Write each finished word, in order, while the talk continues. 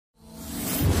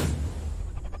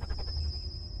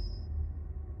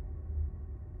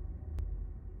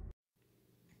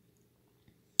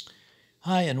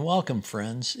Hi and welcome,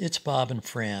 friends. It's Bob and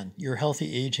Fran, your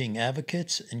healthy aging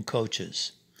advocates and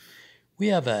coaches. We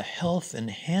have a health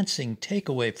enhancing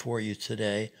takeaway for you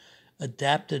today,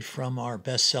 adapted from our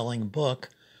best selling book,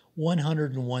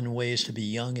 101 Ways to Be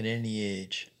Young at Any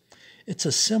Age. It's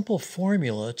a simple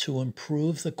formula to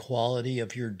improve the quality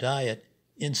of your diet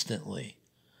instantly.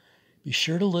 Be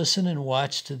sure to listen and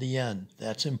watch to the end.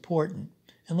 That's important.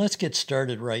 And let's get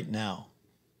started right now.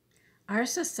 Our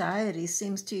society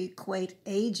seems to equate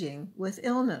aging with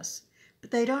illness, but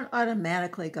they don't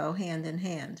automatically go hand in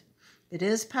hand. It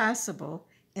is possible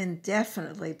and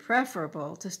definitely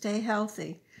preferable to stay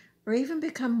healthy or even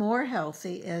become more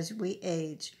healthy as we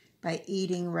age by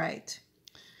eating right.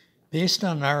 Based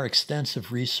on our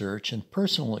extensive research and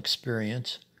personal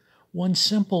experience, one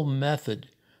simple method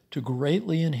to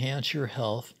greatly enhance your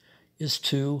health is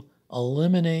to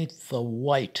eliminate the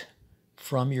white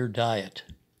from your diet.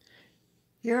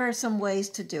 Here are some ways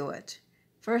to do it.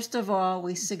 First of all,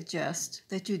 we suggest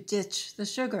that you ditch the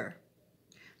sugar.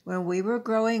 When we were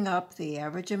growing up, the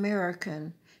average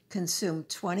American consumed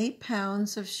 20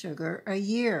 pounds of sugar a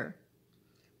year.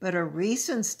 But a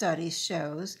recent study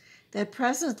shows that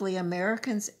presently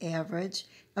Americans average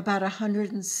about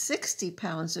 160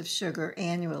 pounds of sugar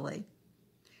annually.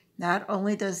 Not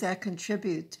only does that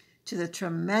contribute to the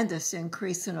tremendous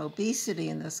increase in obesity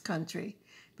in this country,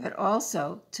 but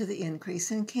also to the increase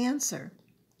in cancer.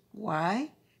 Why?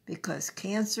 Because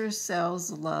cancer cells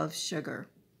love sugar.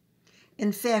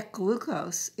 In fact,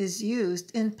 glucose is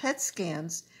used in PET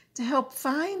scans to help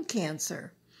find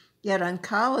cancer. Yet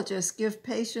oncologists give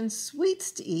patients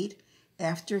sweets to eat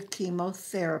after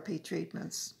chemotherapy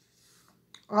treatments.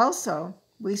 Also,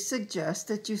 we suggest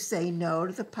that you say no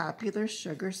to the popular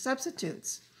sugar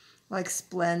substitutes like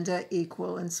Splenda,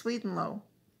 Equal, and Sweetenlow.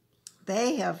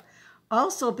 They have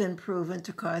also been proven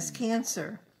to cause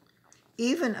cancer.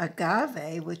 Even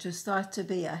agave, which is thought to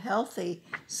be a healthy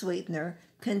sweetener,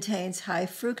 contains high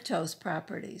fructose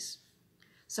properties.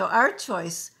 So our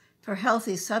choice for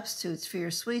healthy substitutes for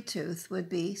your sweet tooth would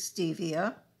be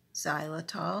stevia,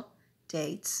 xylitol,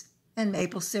 dates, and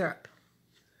maple syrup.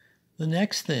 The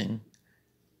next thing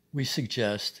we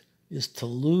suggest is to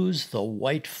lose the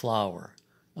white flour.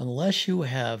 Unless you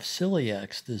have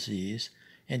celiac disease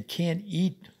and can't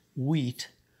eat wheat,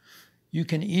 you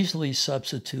can easily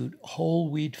substitute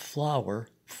whole wheat flour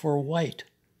for white.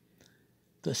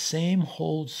 The same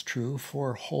holds true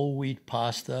for whole wheat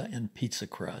pasta and pizza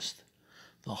crust.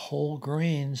 The whole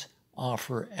grains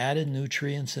offer added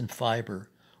nutrients and fiber,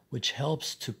 which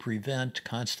helps to prevent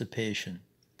constipation.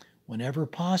 Whenever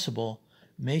possible,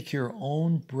 make your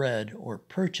own bread or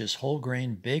purchase whole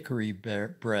grain bakery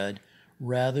bread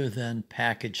rather than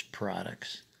packaged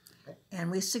products.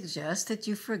 And we suggest that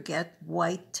you forget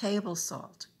white table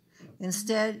salt.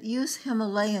 Instead, use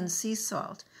Himalayan sea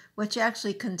salt, which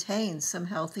actually contains some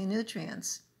healthy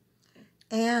nutrients.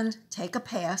 And take a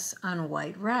pass on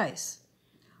white rice.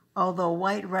 Although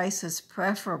white rice is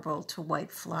preferable to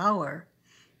white flour,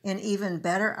 an even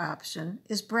better option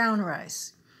is brown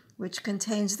rice, which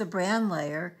contains the bran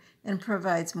layer and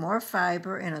provides more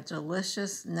fiber and a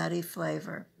delicious nutty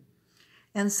flavor.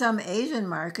 And some Asian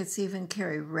markets even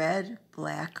carry red,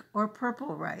 black, or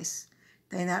purple rice.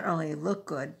 They not only look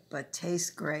good, but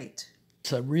taste great.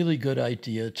 It's a really good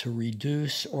idea to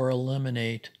reduce or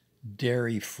eliminate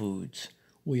dairy foods.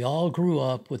 We all grew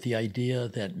up with the idea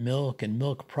that milk and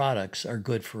milk products are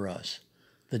good for us.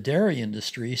 The dairy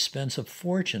industry spends a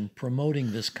fortune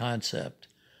promoting this concept.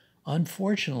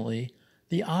 Unfortunately,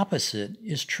 the opposite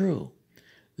is true.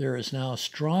 There is now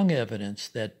strong evidence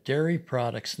that dairy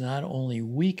products not only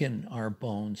weaken our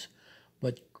bones,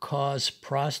 but cause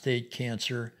prostate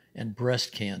cancer and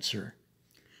breast cancer.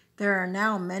 There are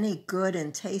now many good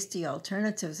and tasty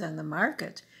alternatives on the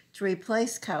market to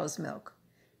replace cow's milk.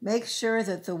 Make sure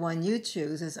that the one you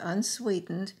choose is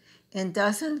unsweetened and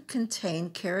doesn't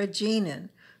contain carrageenan,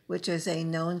 which is a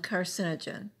known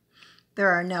carcinogen.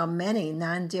 There are now many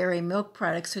non-dairy milk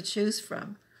products to choose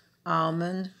from: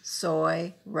 almond,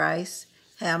 soy, rice,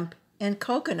 hemp, and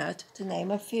coconut, to name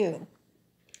a few.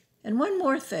 And one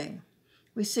more thing,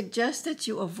 we suggest that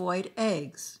you avoid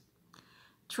eggs.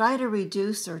 Try to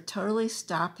reduce or totally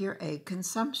stop your egg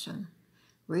consumption.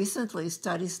 Recently,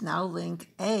 studies now link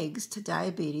eggs to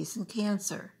diabetes and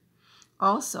cancer.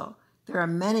 Also, there are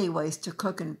many ways to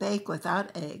cook and bake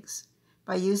without eggs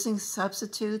by using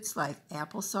substitutes like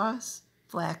applesauce,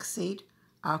 flaxseed,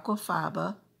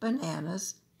 aquafaba,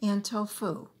 bananas, and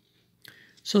tofu.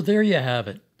 So there you have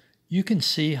it. You can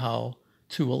see how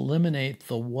to eliminate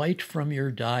the white from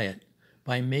your diet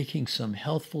by making some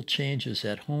healthful changes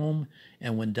at home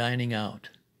and when dining out.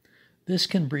 This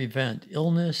can prevent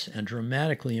illness and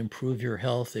dramatically improve your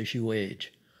health as you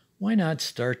age. Why not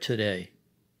start today?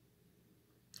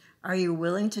 Are you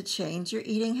willing to change your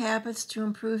eating habits to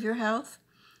improve your health?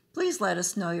 Please let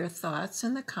us know your thoughts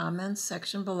in the comments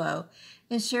section below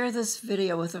and share this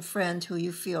video with a friend who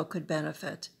you feel could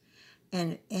benefit.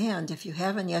 And if you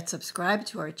haven't yet subscribed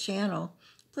to our channel,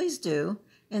 please do,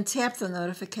 and tap the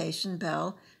notification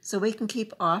bell so we can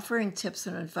keep offering tips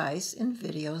and advice in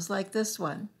videos like this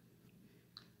one.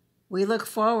 We look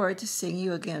forward to seeing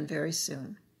you again very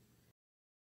soon.